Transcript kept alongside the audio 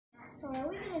So are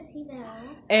we gonna see that?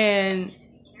 And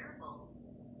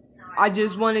I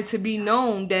just wanted to be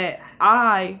known that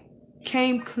I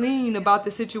came clean about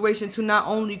the situation to not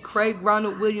only Craig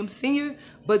Ronald Williams Sr.,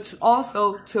 but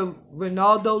also to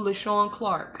Renaldo LaShawn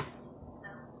Clark.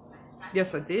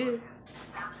 Yes, I did.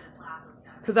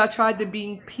 Because I tried to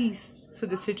bring peace to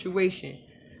the situation.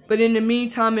 But in the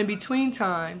meantime, in between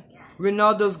time,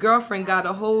 Renaldo's girlfriend got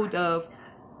a hold of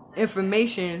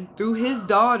information through his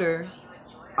daughter,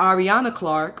 Ariana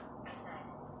Clark,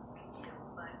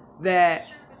 that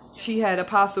she had a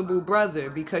possible brother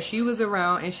because she was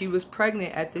around and she was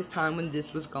pregnant at this time when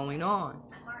this was going on.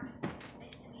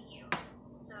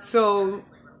 So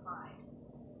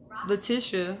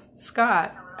Letitia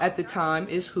Scott at the time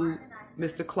is who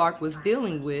Mr. Clark was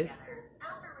dealing with,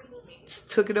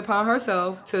 took it upon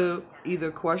herself to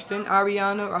either question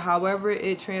Ariana or however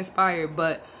it transpired,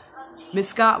 but Miss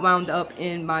Scott wound up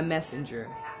in my messenger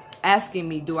asking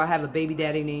me, do I have a baby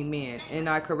daddy named Man? And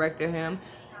I corrected him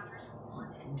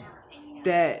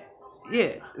that,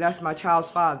 yeah, that's my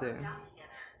child's father.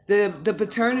 The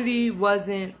paternity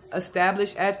wasn't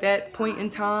established at that point in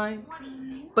time,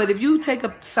 but if you take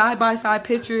a side-by-side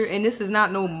picture, and this is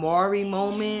not no Maury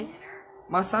moment,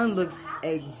 my son looks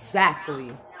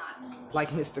exactly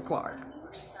like Mr. Clark.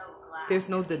 There's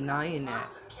no denying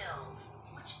that.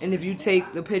 And if you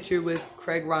take the picture with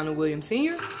Craig Ronald Williams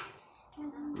Sr.,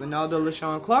 Renaldo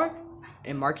LaShawn Clark,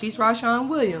 and Marquise Rashawn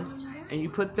Williams, and you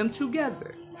put them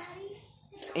together,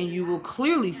 and you will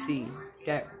clearly see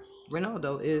that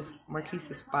Renaldo is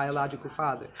Marquise's biological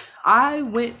father. I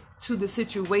went to the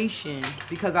situation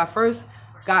because I first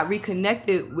got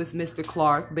reconnected with Mr.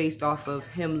 Clark based off of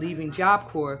him leaving Job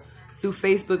Corps through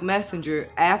Facebook Messenger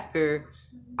after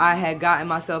I had gotten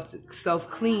myself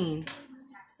clean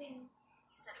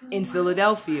in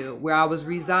Philadelphia, where I was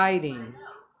residing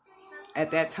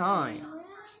at that time,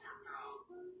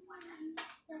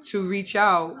 to reach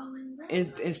out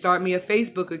and start me a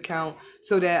Facebook account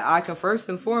so that I can first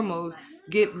and foremost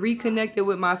get reconnected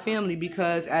with my family,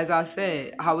 because as I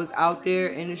said, I was out there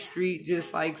in the street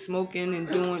just like smoking and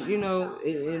doing, you know,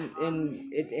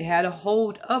 and it had a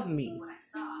hold of me,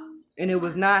 and it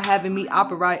was not having me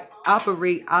operate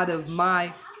out of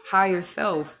my higher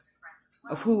self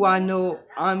of who I know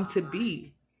I'm to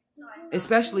be,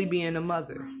 especially being a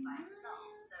mother,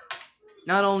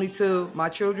 not only to my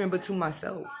children but to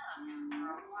myself.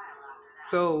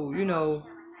 So, you know,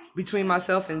 between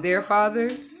myself and their father,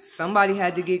 somebody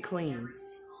had to get clean.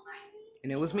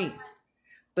 And it was me.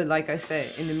 But like I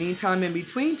said, in the meantime, in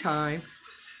between time,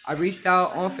 I reached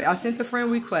out I sent a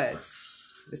friend request.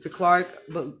 Mr. Clark,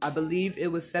 I believe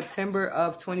it was September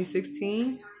of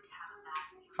 2016,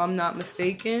 if I'm not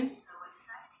mistaken,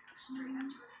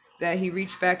 that he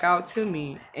reached back out to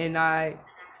me, and I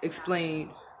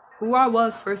explained who I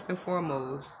was first and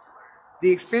foremost. The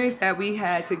experience that we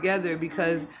had together,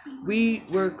 because we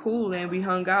were cool and we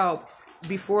hung out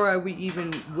before we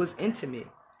even was intimate.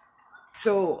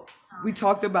 So we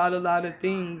talked about a lot of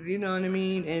things, you know what I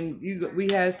mean? And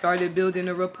we had started building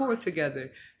a rapport together.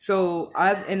 So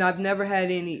I've never had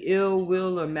any ill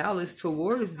will or malice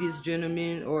towards this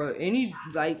gentleman or any,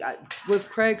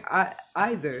 with Craig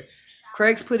either.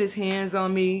 Craig's put his hands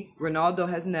on me. Renaldo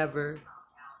has never,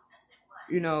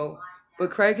 you know. But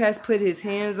Craig has put his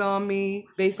hands on me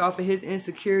based off of his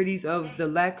insecurities of the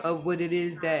lack of what it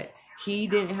is that he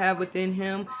didn't have within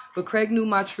him. But Craig knew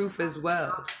my truth as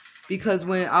well. Because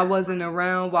when I wasn't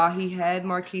around while he had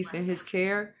Marquise in his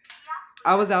care,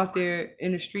 I was out there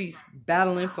in the streets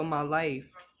battling for my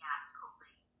life.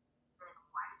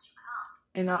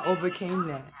 And I overcame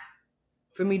that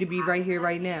for me to be right here,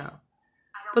 right now.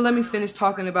 But let me finish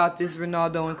talking about this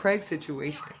Renaldo and Craig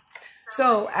situation.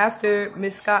 So after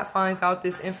Miss Scott finds out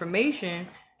this information,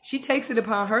 she takes it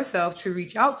upon herself to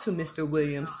reach out to Mr.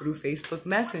 Williams through Facebook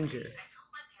Messenger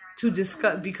to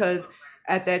discuss, because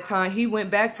at that time he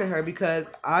went back to her, because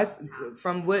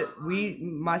from what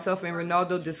myself and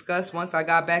Renaldo discussed once I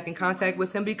got back in contact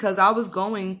with him, because I was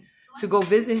going to go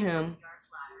visit him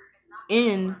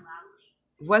in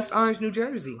West Orange, New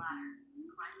Jersey,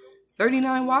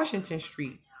 39 Washington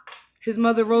Street. His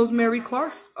mother, Rosemary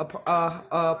Clark's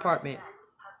apartment.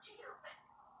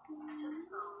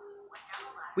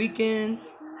 Weekends,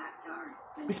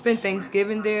 we spent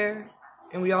Thanksgiving there,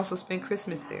 and we also spent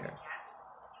Christmas there.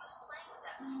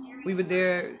 We were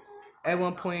there at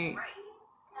one point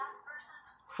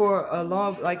for a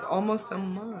long, almost a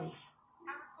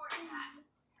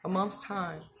month's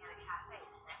time,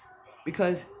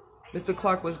 because Mr.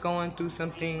 Clark was going through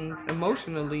some things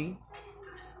emotionally,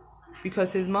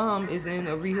 because his mom is in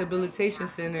a rehabilitation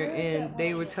center, and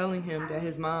they were telling him that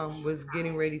his mom was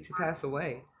getting ready to pass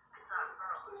away.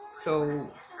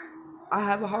 So I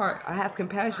have a heart. I have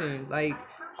compassion. Like,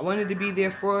 I wanted to be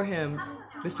there for him.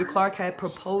 Mr. Clark had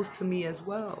proposed to me as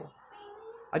well.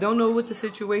 I don't know what the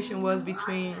situation was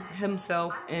between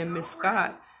himself and Miss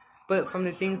Scott, but from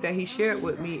the things that he shared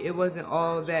with me, it wasn't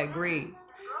all that great.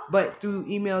 But through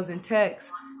emails and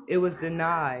texts, it was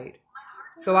denied.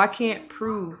 So I can't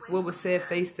prove what was said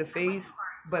face to face,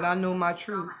 but I know my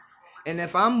truth. And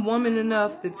if I'm woman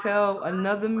enough to tell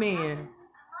another man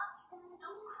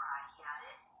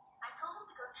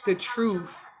the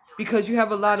truth, because you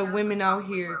have a lot of women out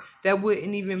here that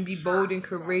wouldn't even be bold and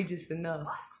courageous enough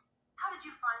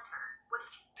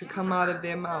to come out of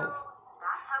their mouth.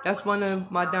 That's one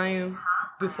of my dying,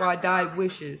 before I died,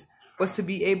 wishes, was to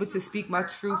be able to speak my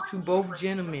truth to both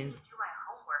gentlemen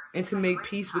and to make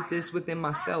peace with this within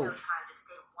myself.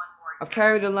 I've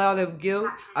carried a lot of guilt.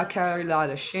 I carried a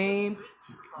lot of shame,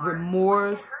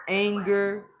 remorse,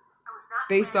 anger,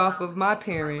 based off of my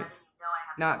parents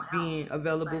not being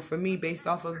available for me based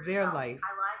off of their life.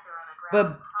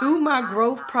 But through my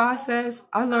growth process,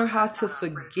 I learned how to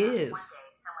forgive.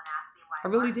 I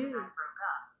really did.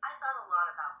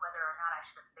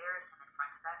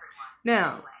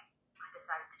 Now,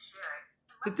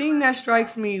 the thing that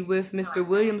strikes me with Mr.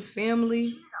 Williams'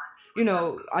 family,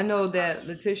 I know that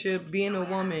Letitia, being a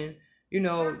woman,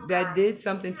 that did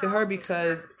something to her,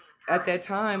 because at that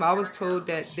time I was told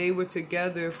that they were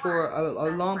together for a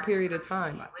long period of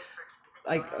time,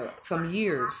 like some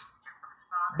years.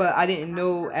 But I didn't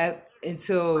know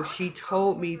until she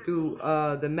told me through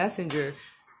the messenger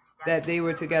that they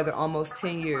were together almost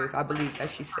 10 years, I believe that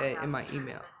she said in my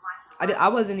email. I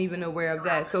wasn't even aware of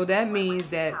that. So that means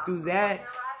that through that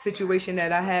situation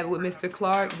that I had with Mr.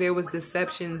 Clark, there was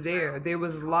deception there. There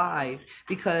was lies,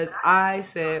 because I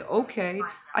said, okay,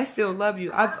 I still love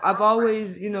you. I've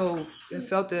always,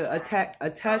 felt the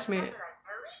attachment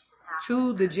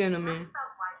to the gentleman,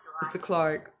 Mr.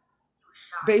 Clark,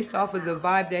 based off of the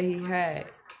vibe that he had.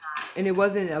 And it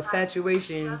wasn't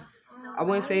infatuation. I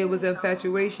wouldn't say it was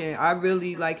infatuation. I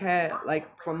really had,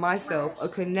 for myself, a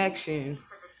connection.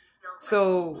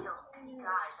 So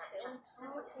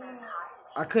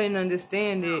I couldn't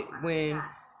understand it when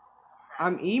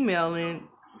I'm emailing.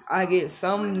 I get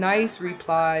some nice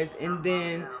replies, and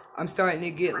then I'm starting to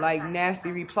get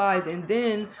nasty replies. And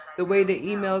then the way the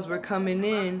emails were coming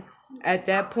in at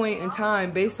that point in time,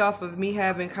 based off of me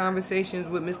having conversations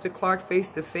with Mr. Clark face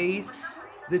to face,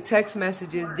 the text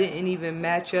messages didn't even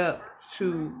match up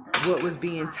to what was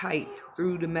being typed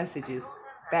through the messages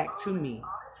back to me,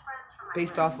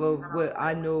 based off of what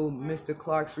I know Mr.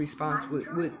 Clark's response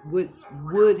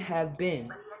would have been.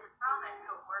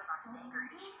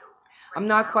 I'm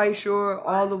not quite sure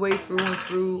all the way through and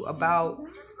through about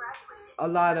a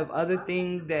lot of other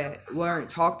things that weren't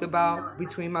talked about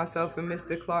between myself and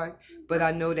Mr. Clark, but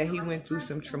I know that he went through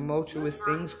some tumultuous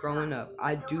things growing up.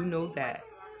 I do know that.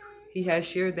 He has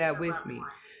shared that with me.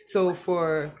 So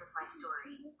for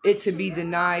it to be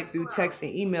denied through text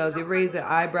and emails, it raised an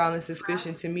eyebrow and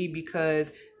suspicion to me,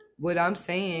 because what I'm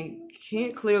saying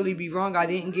can't clearly be wrong. I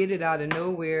didn't get it out of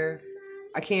nowhere.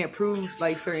 I can't prove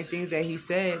certain things that he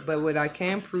said, but what I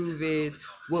can prove is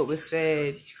what was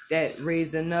said that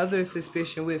raised another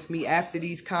suspicion with me after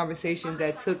these conversations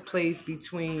that took place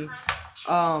between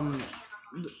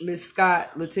Miss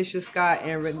Scott, Letitia Scott,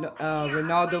 and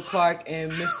Ronaldo Clark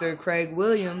and Mr. Craig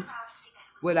Williams.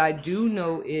 What I do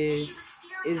know is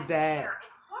that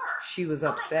she was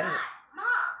upset,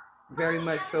 very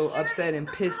much so upset and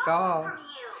pissed off.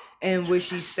 And what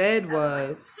she said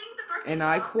was, and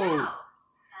I quote,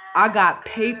 "I got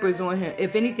papers on him.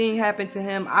 If anything happened to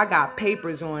him, I got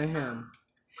papers on him."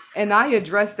 And I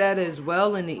addressed that as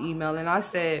well in the email. And I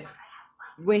said,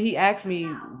 when he asked me,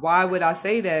 why would I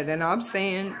say that? And I'm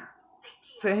saying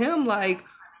to him,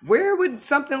 where would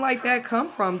something like that come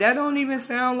from? That don't even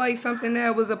sound like something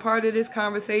that was a part of this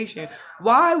conversation.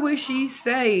 Why would she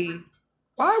say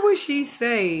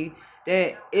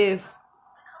that if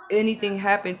anything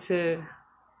happened to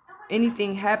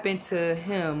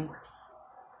him,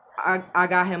 I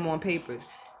got him on papers?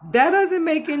 That doesn't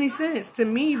make any sense to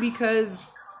me, because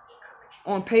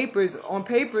on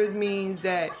papers means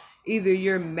that either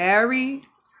you're married,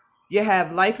 you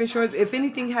have life insurance, if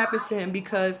anything happens to him,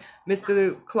 because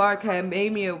Mr. Clark had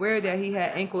made me aware that he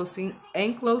had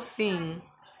ankylosing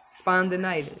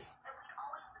spondylitis.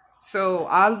 So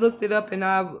I looked it up and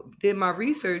I did my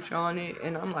research on it,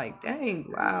 and I'm like,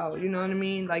 dang, wow, you know what I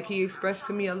mean? He expressed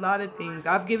to me a lot of things.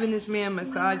 I've given this man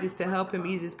massages to help him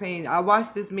ease his pain. I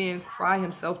watched this man cry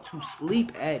himself to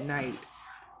sleep at night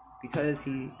because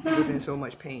he was in so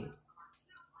much pain.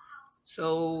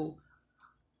 So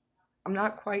I'm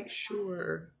not quite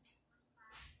sure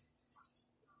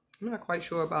I'm not quite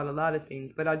sure about a lot of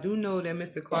things, but I do know that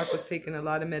Mr. Clark was taking a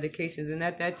lot of medications. And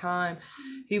at that time,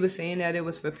 he was saying that it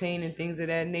was for pain and things of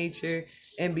that nature.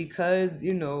 And because,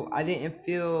 you know, I didn't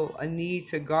feel a need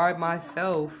to guard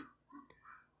myself,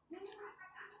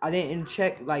 I didn't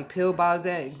check like pill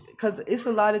bottles, because it's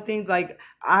a lot of things. Like,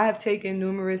 I have taken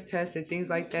numerous tests and things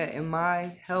like that, and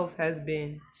my health has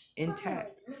been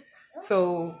intact.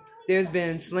 So there's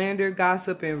been slander,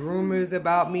 gossip, and rumors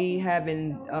about me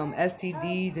having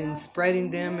STDs and spreading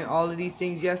them and all of these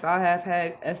things. Yes, I have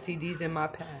had STDs in my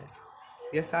past.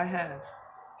 Yes, I have.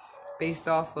 Based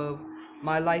off of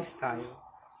my lifestyle.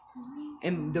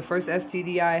 And the first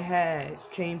STD I had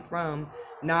came from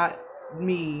not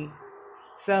me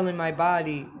selling my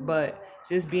body, but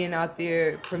just being out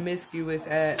there promiscuous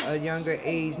at a younger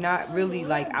age. Not really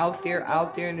like out there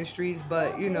in the streets,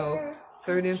 but, you know,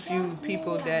 certain few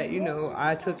people that, you know,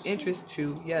 I took interest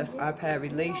to. Yes, I've had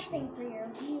relations.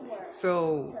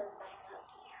 So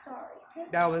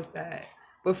that was that.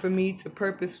 But for me to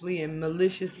purposefully and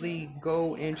maliciously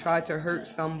go and try to hurt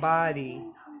somebody,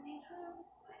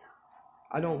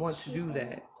 I don't want to do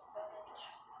that.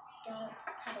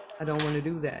 I don't want to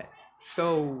do that.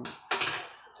 So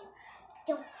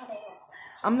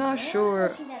I'm not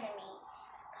sure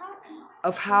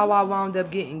of how I wound up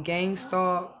getting gang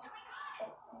stalked,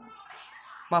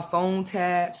 my phone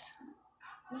tapped,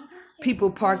 people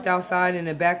parked outside in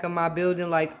the back of my building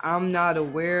like I'm not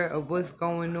aware of what's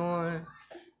going on,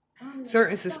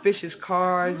 certain suspicious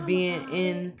cars being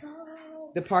in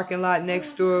the parking lot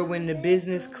next door when the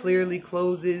business clearly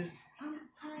closes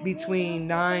between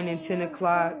 9 and 10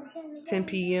 o'clock, 10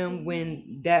 p.m.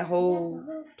 when that whole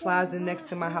plaza next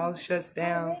to my house shuts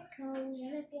down.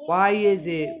 Why is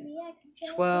it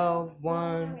 12,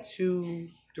 1, 2,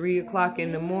 3 o'clock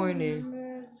in the morning?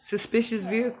 Suspicious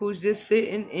vehicles just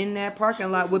sitting in that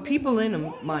parking lot with people in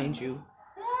them, mind you.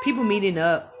 People meeting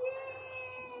up.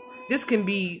 This can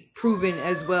be proven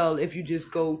as well if you just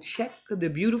go check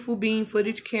the beautiful beam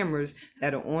footage cameras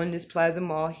that are on this Plaza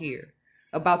Mall here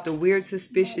about the weird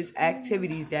suspicious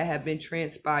activities that have been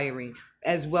transpiring,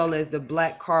 as well as the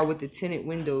black car with the tinted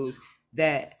windows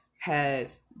that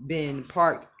has been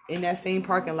parked in that same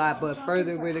parking lot, but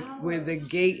further where the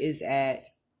gate is at,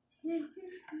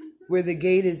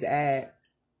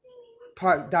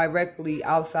 parked directly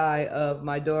outside of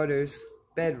my daughter's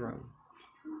bedroom.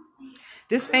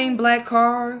 This same black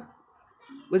car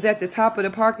was at the top of the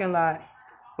parking lot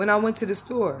when I went to the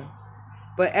store.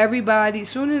 But everybody, as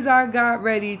soon as I got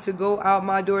ready to go out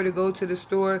my door to go to the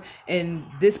store, and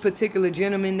this particular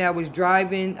gentleman that was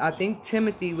driving, I think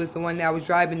Timothy was the one that was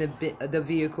driving the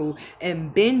vehicle,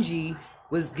 and Benji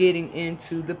was getting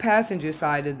into the passenger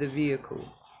side of the vehicle.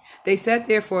 They sat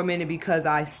there for a minute because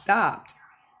I stopped.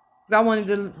 Because I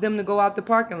wanted them to go out the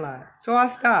parking lot. So I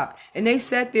stopped. And they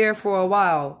sat there for a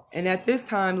while. And at this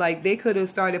time, like, they could have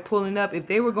started pulling up. If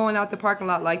they were going out the parking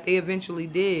lot like they eventually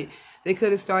did, they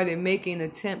could have started making an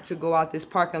attempt to go out this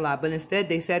parking lot. But instead,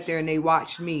 they sat there and they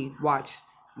watched me watch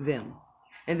them.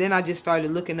 And then I just started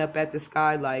looking up at the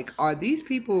sky like, are these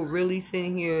people really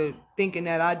sitting here thinking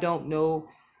that I don't know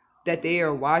that they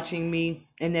are watching me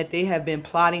and that they have been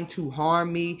plotting to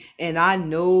harm me? And I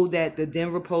know that the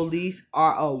Denver police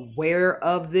are aware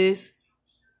of this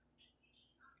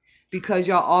because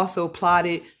y'all also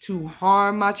plotted to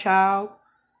harm my child.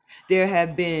 There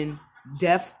have been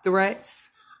death threats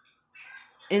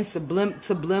and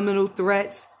subliminal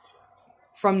threats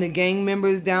from the gang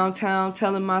members downtown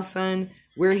telling my son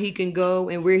where he can go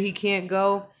and where he can't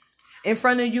go. In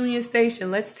front of Union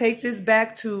Station, let's take this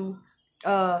back to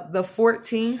the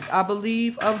 14th, I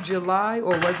believe, of July,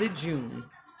 or was it June?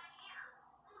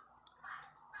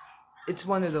 It's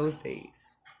one of those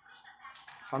days.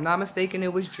 If I'm not mistaken,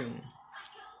 it was June.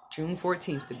 June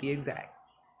 14th, to be exact.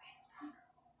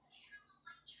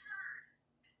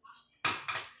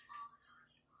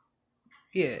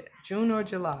 Yeah, June or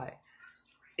July.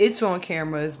 It's on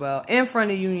camera as well. In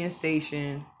front of Union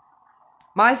Station.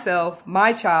 Myself,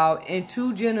 my child, and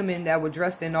two gentlemen that were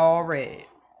dressed in all red.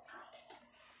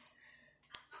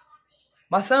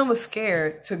 My son was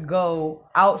scared to go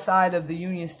outside of the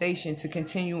Union Station to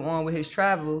continue on with his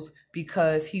travels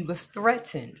because he was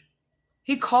threatened.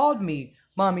 He called me,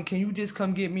 "Mommy, can you just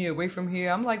come get me away from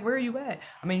here?" I'm like, "Where are you at?"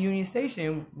 "I'm in Union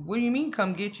Station." "What do you mean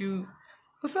come get you?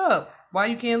 What's up? Why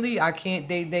you can't leave?" "I can't,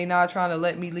 they not trying to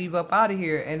let me leave up out of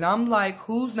here." And I'm like,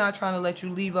 "Who's not trying to let you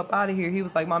leave up out of here?" He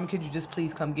was like, "Mommy, could you just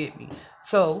please come get me?"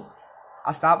 So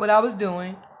I stopped what I was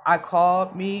doing. I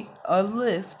called me a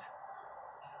Lyft.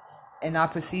 And I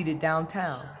proceeded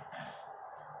downtown.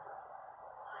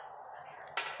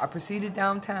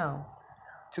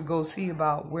 To go see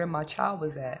about where my child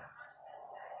was at.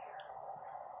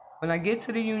 When I get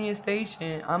to the Union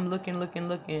Station, I'm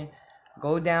looking.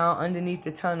 Go down underneath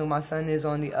the tunnel. My son is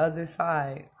on the other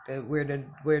side, where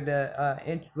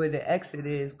the exit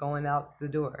is going out the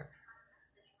door.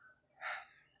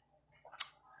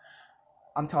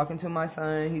 I'm talking to my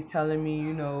son. He's telling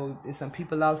me, there's some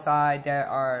people outside that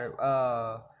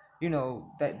are,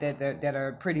 that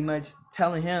are pretty much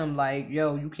telling him like,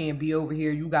 yo, you can't be over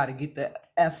here. You got to get the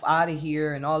F out of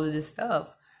here and all of this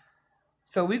stuff.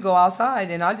 So we go outside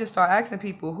and I just start asking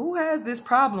people, who has this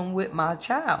problem with my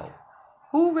child?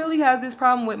 Who really has this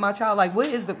problem with my child? Like, what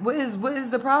is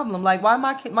the problem? Like, why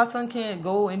my son can't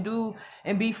go and do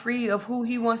and be free of who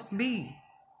he wants to be?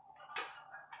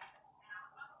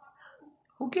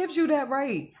 Who gives you that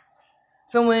right?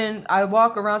 So when I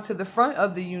walk around to the front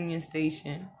of the Union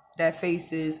Station that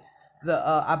faces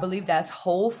I believe that's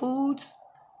Whole Foods.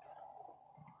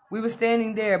 We were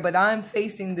standing there, but I'm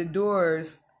facing the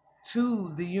doors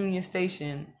to the Union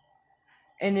Station.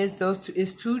 And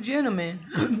it's two gentlemen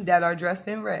that are dressed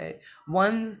in red.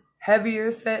 One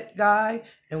heavier set guy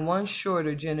and one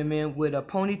shorter gentleman with a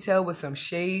ponytail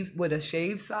with a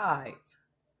shaved sides.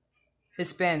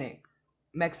 Hispanic,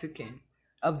 Mexican,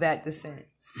 of that descent.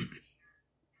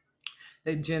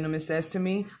 The gentleman says to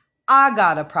me, I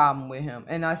got a problem with him.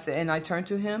 And I turn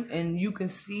to him and you can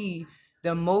see the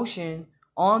emotion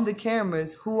on the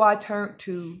cameras who I turned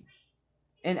to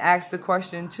and asked the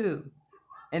question to.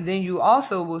 And then you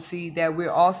also will see that we're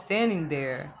all standing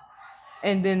there.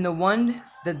 And then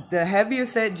the heavier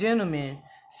set gentleman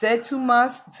said to my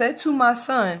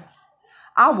son,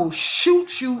 I will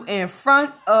shoot you in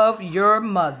front of your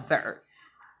mother.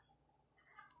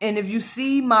 And if you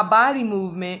see my body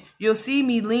movement, you'll see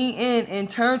me lean in and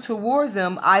turn towards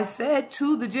him. I said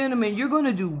to the gentleman, you're going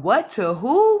to do what to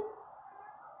who?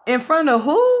 In front of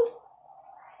who?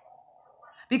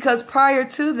 Because prior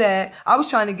to that, I was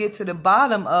trying to get to the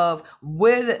bottom of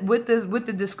what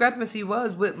the discrepancy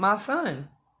was with my son.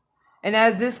 And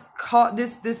as this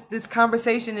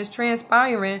conversation is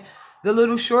transpiring, the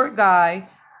little short guy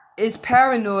is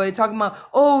paranoid, talking about,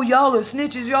 oh, y'all are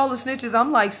snitches.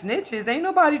 I'm like, snitches? Ain't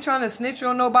nobody trying to snitch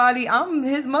on nobody. I'm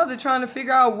his mother trying to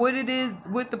figure out what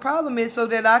the problem is so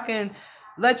that I can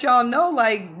let y'all know,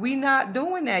 like, we not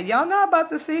doing that. Y'all not about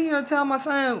to sit here and tell my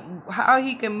son how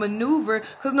he can maneuver,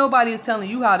 because nobody is telling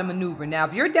you how to maneuver. Now,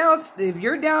 if you're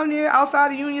down there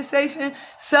outside the Union Station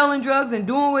selling drugs and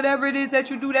doing whatever it is that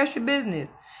you do, that's your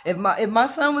business. If my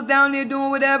son was down there doing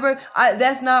whatever,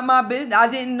 that's not my business.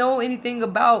 I didn't know anything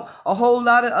about a whole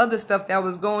lot of other stuff that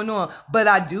was going on. But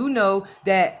I do know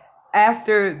that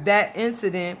after that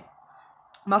incident,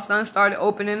 my son started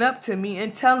opening up to me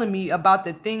and telling me about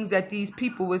the things that these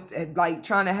people was like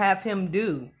trying to have him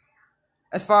do,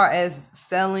 as far as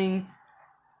selling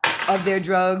of their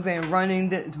drugs and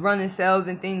running cells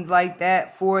and things like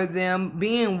that for them,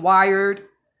 being wired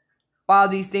while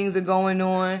these things are going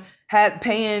on,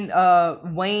 paying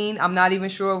Wayne, I'm not even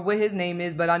sure of what his name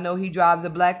is, but I know he drives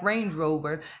a black Range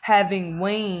Rover, having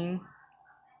Wayne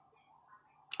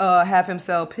have him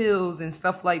sell pills and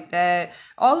stuff like that.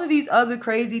 All of these other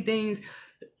crazy things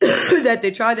that they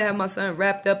tried to have my son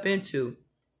wrapped up into.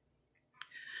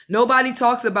 Nobody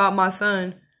talks about my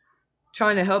son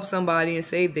trying to help somebody and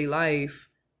save their life.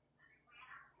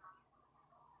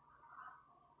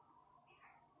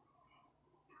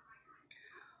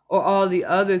 Or all the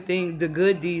other things, the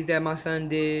good deeds that my son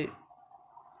did.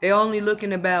 They're only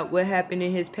looking about what happened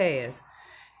in his past.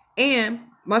 And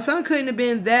my son couldn't have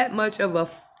been that much of a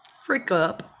frick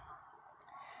up,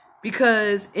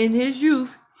 because in his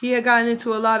youth, he had gotten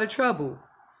into a lot of trouble.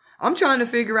 I'm trying to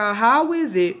figure out how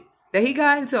is it that he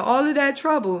got into all of that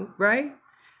trouble, right?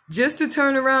 Just to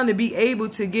turn around and be able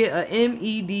to get a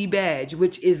MED badge,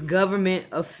 which is government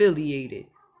affiliated.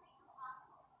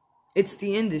 It's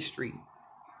the industry.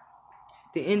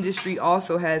 The industry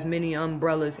also has many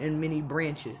umbrellas and many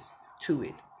branches to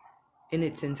it in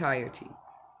its entirety.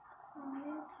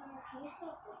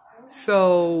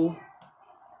 So,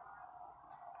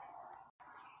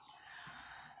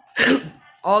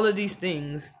 all of these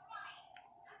things,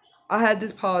 I had to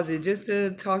pause it just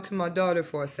to talk to my daughter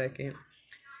for a second.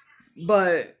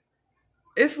 But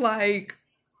it's like,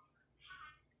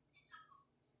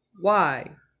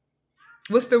 why?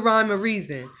 What's the rhyme or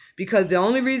reason? Because the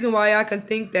only reason why I can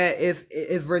think that if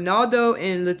Ronaldo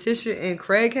and Letitia and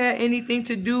Craig had anything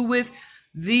to do with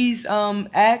these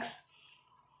acts,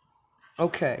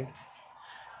 okay,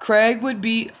 Craig would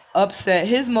be upset.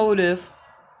 His motive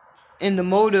and the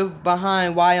motive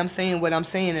behind why I'm saying what I'm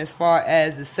saying, as far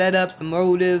as the setups, the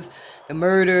motives, the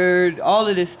murder, all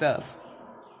of this stuff,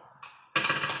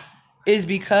 is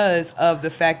because of the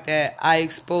fact that I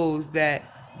exposed that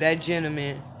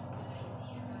gentleman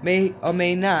may or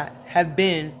may not have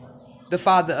been the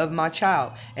father of my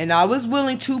child. And I was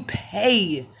willing to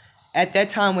pay at that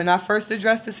time when I first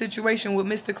addressed the situation with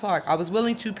Mr. Clark. I was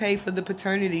willing to pay for the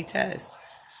paternity test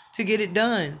to get it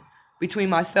done between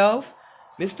myself,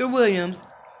 Mr. Williams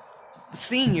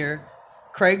Sr.,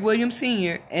 Craig Williams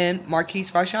Sr., and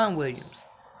Marquise Rashawn Williams.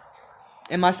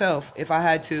 And myself, if I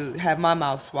had to have my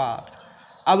mouth swabbed.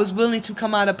 I was willing to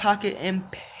come out of pocket and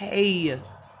pay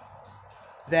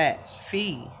that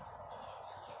fee.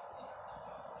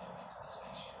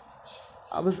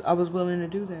 I was willing to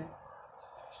do that.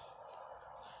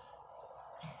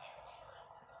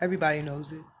 Everybody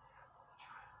knows it.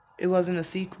 It wasn't a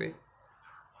secret.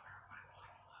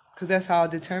 Because that's how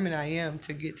determined I am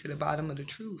to get to the bottom of the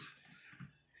truth.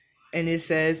 And it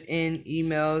says in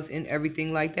emails and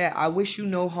everything like that, I wish you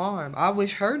no harm. I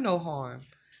wish her no harm.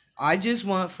 I just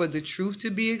want for the truth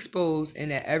to be exposed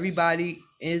and that everybody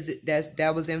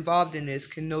that was involved in this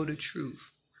can know the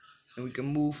truth. And we can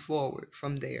move forward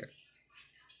from there.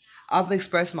 I've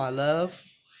expressed my love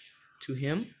to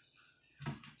him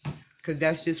because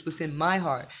that's just what's in my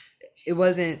heart. It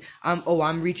wasn't,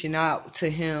 I'm reaching out to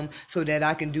him so that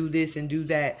I can do this and do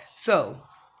that. So,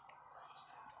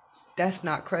 that's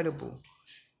not credible.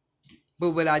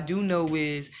 But what I do know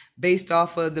is, based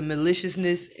off of the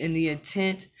maliciousness and the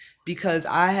intent, because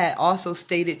I had also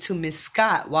stated to Miss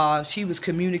Scott while she was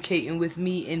communicating with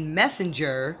me in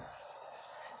Messenger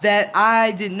that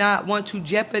I did not want to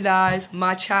jeopardize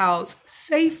my child's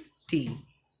safety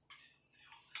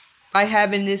by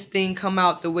having this thing come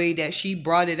out the way that she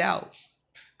brought it out.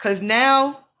 Because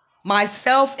now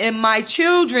myself and my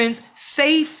children's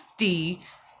safety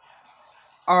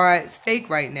are at stake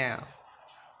right now.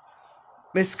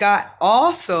 Miss Scott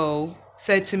also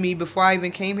said to me before I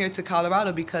even came here to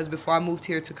Colorado, because before I moved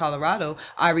here to Colorado,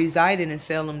 I resided in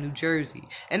Salem, New Jersey.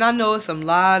 And I know it's a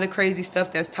lot of crazy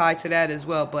stuff that's tied to that as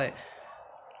well, but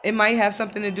it might have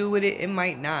something to do with it. It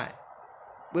might not.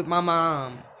 With my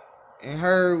mom and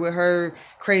her, with her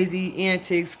crazy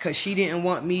antics, because she didn't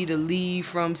want me to leave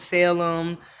from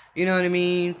Salem. You know what I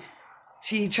mean?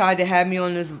 She tried to have me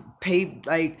on this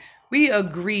we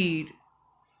agreed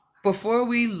before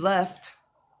we left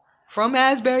from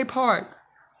Asbury Park,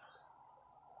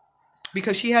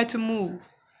 because she had to move,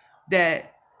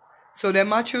 that so that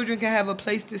my children can have a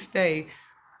place to stay,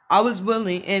 I was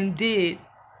willing and did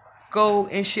go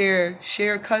and share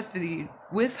custody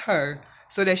with her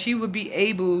so that she would be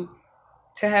able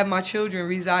to have my children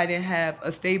reside and have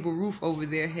a stable roof over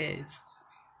their heads.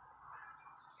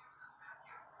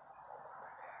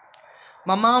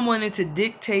 My mom wanted to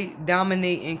dictate,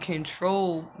 dominate, and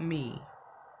control me.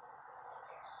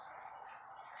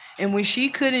 And when she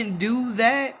couldn't do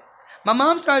that, my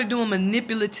mom started doing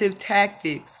manipulative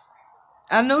tactics.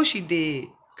 I know she did,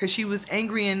 because she was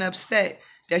angry and upset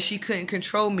that she couldn't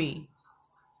control me,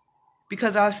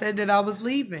 because I said that I was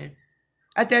leaving.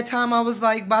 At that time, I was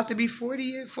about to be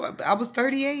 40. I was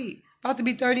 38, about to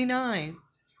be 39.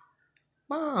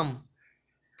 Mom,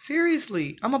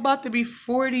 seriously, I'm about to be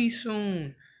 40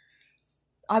 soon.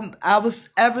 I was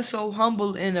ever so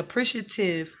humble and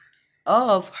appreciative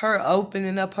of her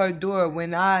opening up her door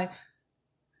when I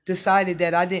decided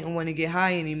that I didn't want to get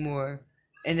high anymore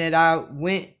and that I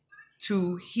went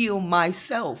to heal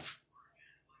myself.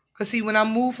 Because see, when I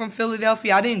moved from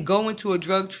Philadelphia, I didn't go into a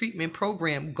drug treatment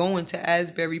program going to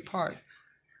Asbury Park.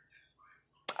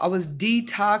 I was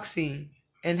detoxing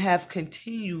and have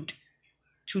continued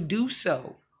to do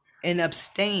so and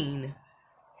abstain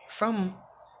from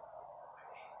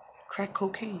crack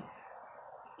cocaine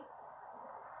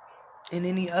and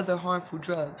any other harmful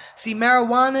drug. See,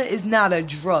 marijuana is not a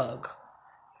drug.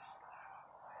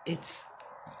 It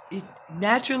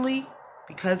naturally,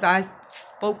 because I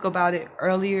spoke about it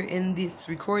earlier in this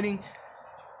recording,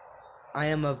 I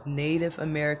am of Native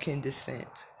American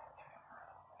descent.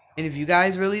 And if you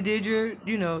guys really did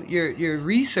your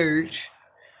research,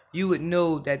 you would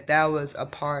know that that was a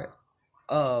part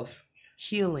of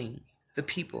healing the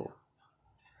people.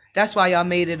 That's why y'all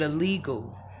made it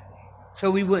illegal. So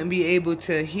we wouldn't be able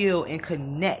to heal and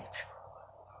connect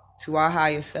to our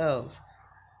higher selves.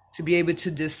 To be able to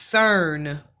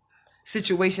discern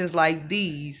situations like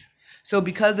these. So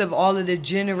because of all of the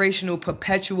generational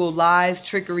perpetual lies,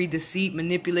 trickery, deceit,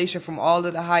 manipulation from all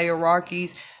of the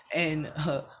hierarchies and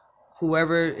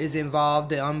whoever is involved,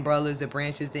 the umbrellas, the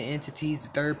branches, the entities, the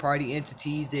third-party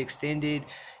entities, the extended,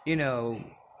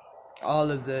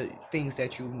 all of the things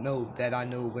that that I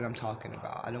know what I'm talking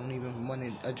about. I don't even want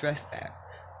to address that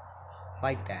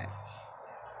like that.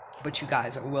 But you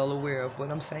guys are well aware of what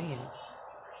I'm saying.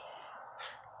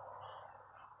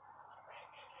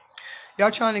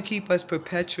 Y'all trying to keep us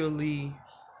perpetually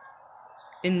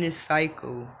in this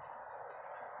cycle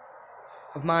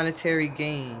of monetary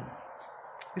gain.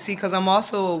 You see, because I'm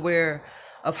also aware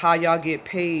of how y'all get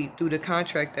paid through the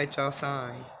contract that y'all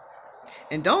sign.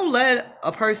 And don't let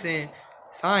a person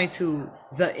sign to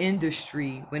the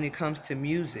industry when it comes to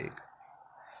music.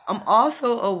 I'm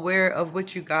also aware of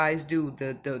what you guys do,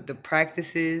 the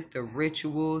practices, the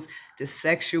rituals, the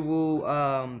sexual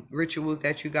rituals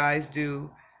that you guys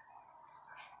do.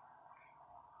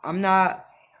 I'm not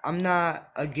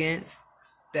against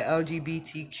the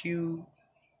LGBTQ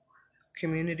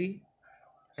community.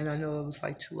 And I know it was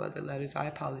like 2 other letters. I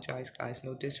apologize, guys.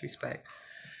 No disrespect.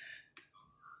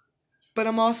 But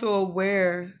I'm also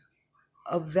aware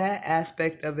of that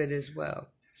aspect of it as well.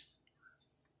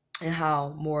 And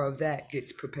how more of that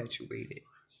gets perpetuated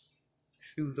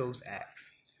through those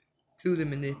acts. Through the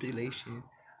manipulation.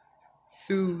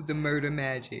 Through the murder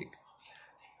magic.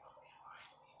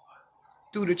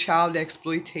 Through the child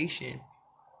exploitation.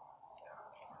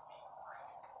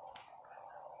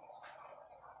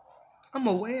 I'm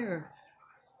aware.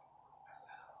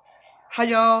 How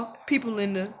y'all, people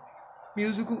in the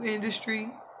musical industry,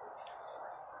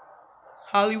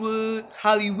 Hollywood,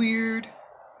 Hollyweird,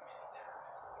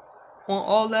 on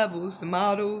all levels, the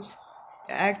models,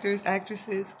 the actors,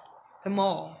 actresses, them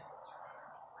all.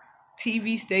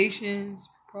 TV stations,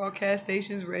 broadcast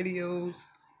stations, radios.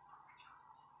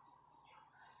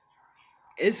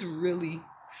 It's really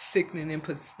sickening and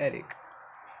pathetic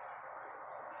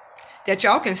that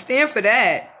y'all can stand for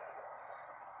that,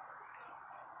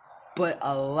 but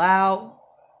allow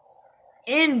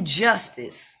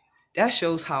injustice. That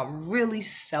shows how really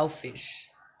selfish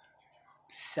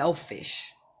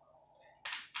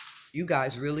you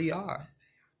guys really are.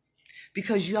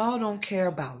 Because y'all don't care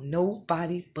about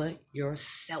nobody but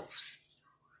yourselves.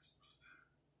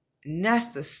 And that's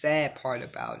the sad part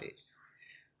about it.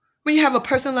 When you have a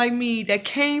person like me that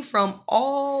came from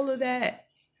all of that,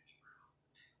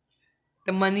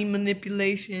 the money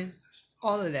manipulation,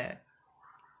 all of that.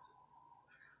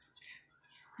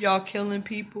 Y'all killing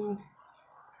people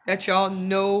that y'all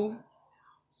know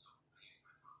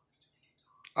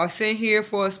are sent here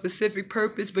for a specific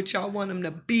purpose, but y'all want them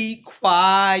to be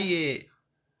quiet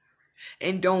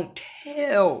and don't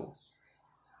tell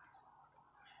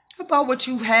about what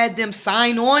you had them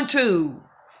sign on to.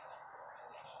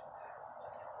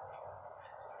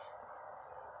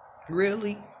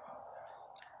 Really?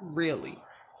 Really?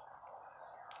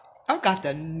 I got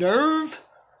the nerve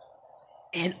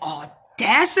and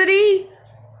audacity.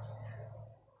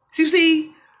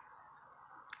 See,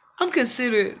 I'm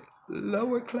considered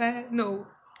lower class. No,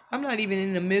 I'm not even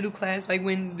in the middle class. Like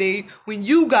when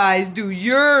you guys do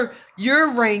your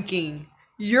ranking,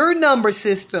 your number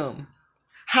system,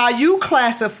 how you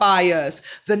classify us,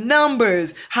 the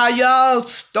numbers, how y'all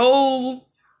stole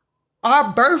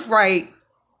our birthright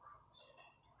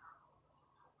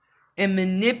and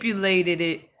manipulated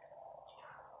it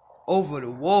over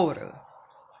the water.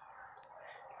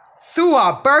 Through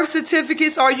our birth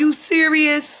certificates, are you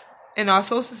serious? And our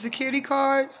social security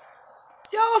cards?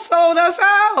 Y'all sold us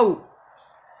out.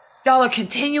 Y'all are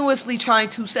continuously trying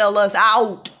to sell us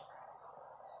out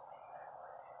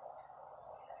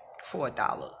for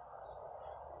 $1.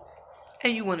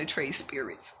 And you want to trade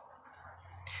spirits.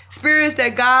 Spirits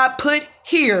that God put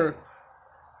here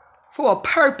for a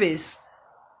purpose.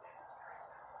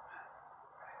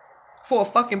 For a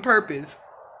fucking purpose.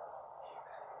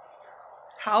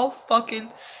 How fucking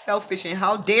selfish, and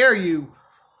how dare you?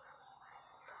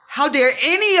 How dare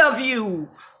any of you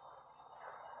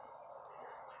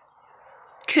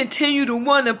continue to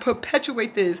want to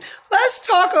perpetuate this? Let's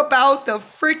talk about the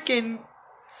freaking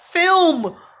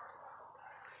film.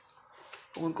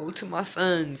 I'm going to go to my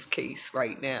son's case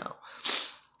right now.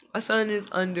 My son is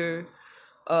under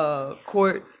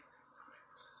court,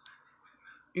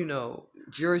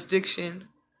 jurisdiction,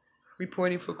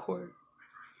 reporting for court.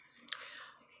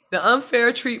 The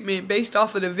unfair treatment based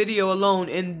off of the video alone,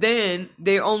 and then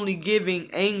they're only giving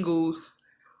angles.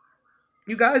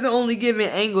 You guys are only giving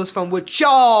angles from what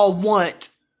y'all want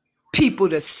people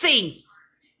to see.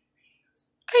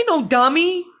 I ain't no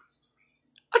dummy.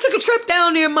 I took a trip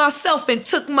down there myself and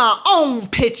took my own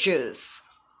pictures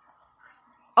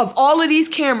of all of these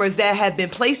cameras that have been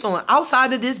placed on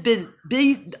outside of this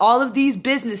all of these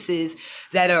businesses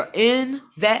that are in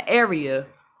that area.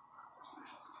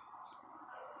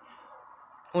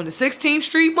 On the 16th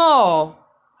Street Mall,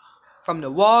 from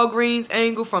the Walgreens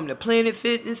angle, from the Planet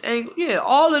Fitness angle. Yeah,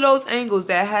 all of those angles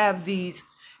that have these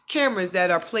cameras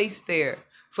that are placed there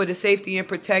for the safety and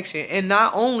protection. And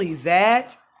not only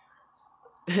that,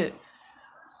 there's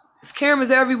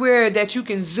cameras everywhere that you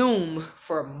can zoom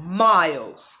for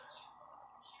miles.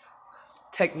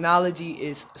 technology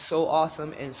is so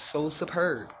awesome and so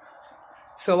superb.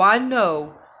 So I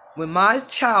know when my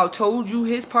child told you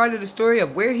his part of the story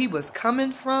of where he was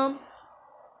coming from,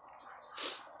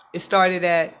 it started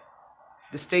at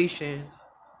the station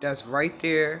that's right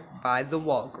there by the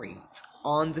Walgreens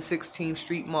on the 16th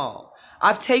Street Mall.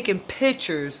 I've taken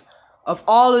pictures of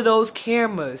all of those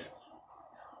cameras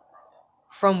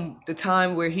from the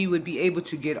time where he would be able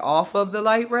to get off of the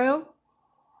light rail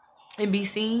and be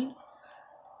seen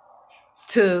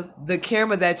to the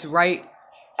camera that's right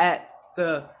at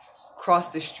the cross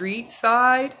the street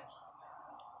side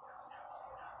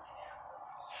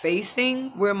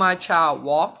facing where my child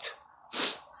walked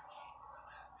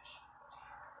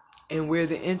and where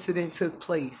the incident took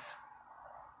place.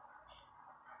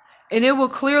 And it will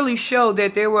clearly show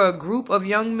that there were a group of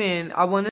young men, I want to